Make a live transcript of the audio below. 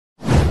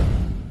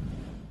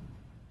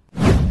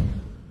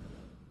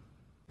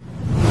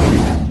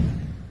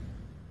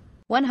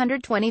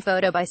120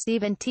 photo by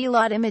Stephen T.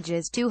 Lot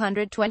images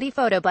 220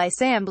 photo by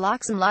Sam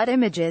Bloxham Lot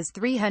images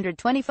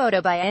 320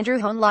 photo by Andrew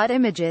Hone Lot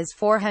images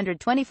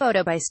 420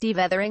 photo by Steve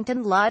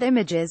Etherington Lot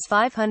images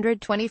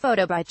 520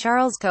 photo by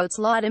Charles Coates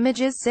Lot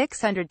images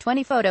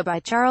 620 photo by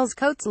Charles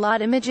Coates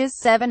Lot images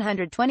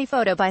 720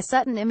 photo by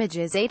Sutton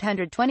images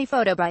 820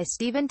 photo by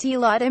Stephen T.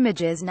 Lot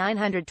images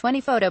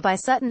 920 photo by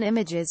Sutton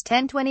images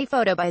 1020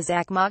 photo by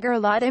Zach Mauger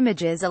Lot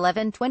images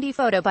 1120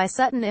 photo by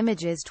Sutton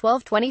images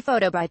 1220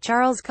 photo by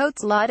Charles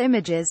Coates Lot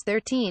images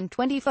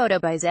 1320 photo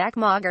by Zach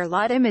Mauger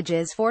Lot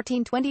images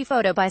 1420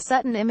 photo by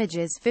Sutton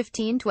images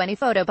 1520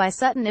 photo by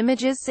Sutton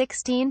images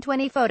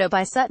 1620 photo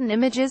by Sutton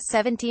images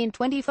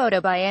 1720 photo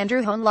by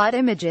Andrew Hone Lot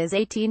images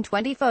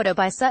 1820 photo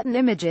by Sutton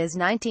images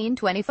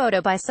 1920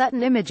 photo by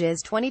Sutton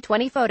images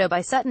 2020 photo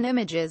by Sutton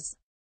images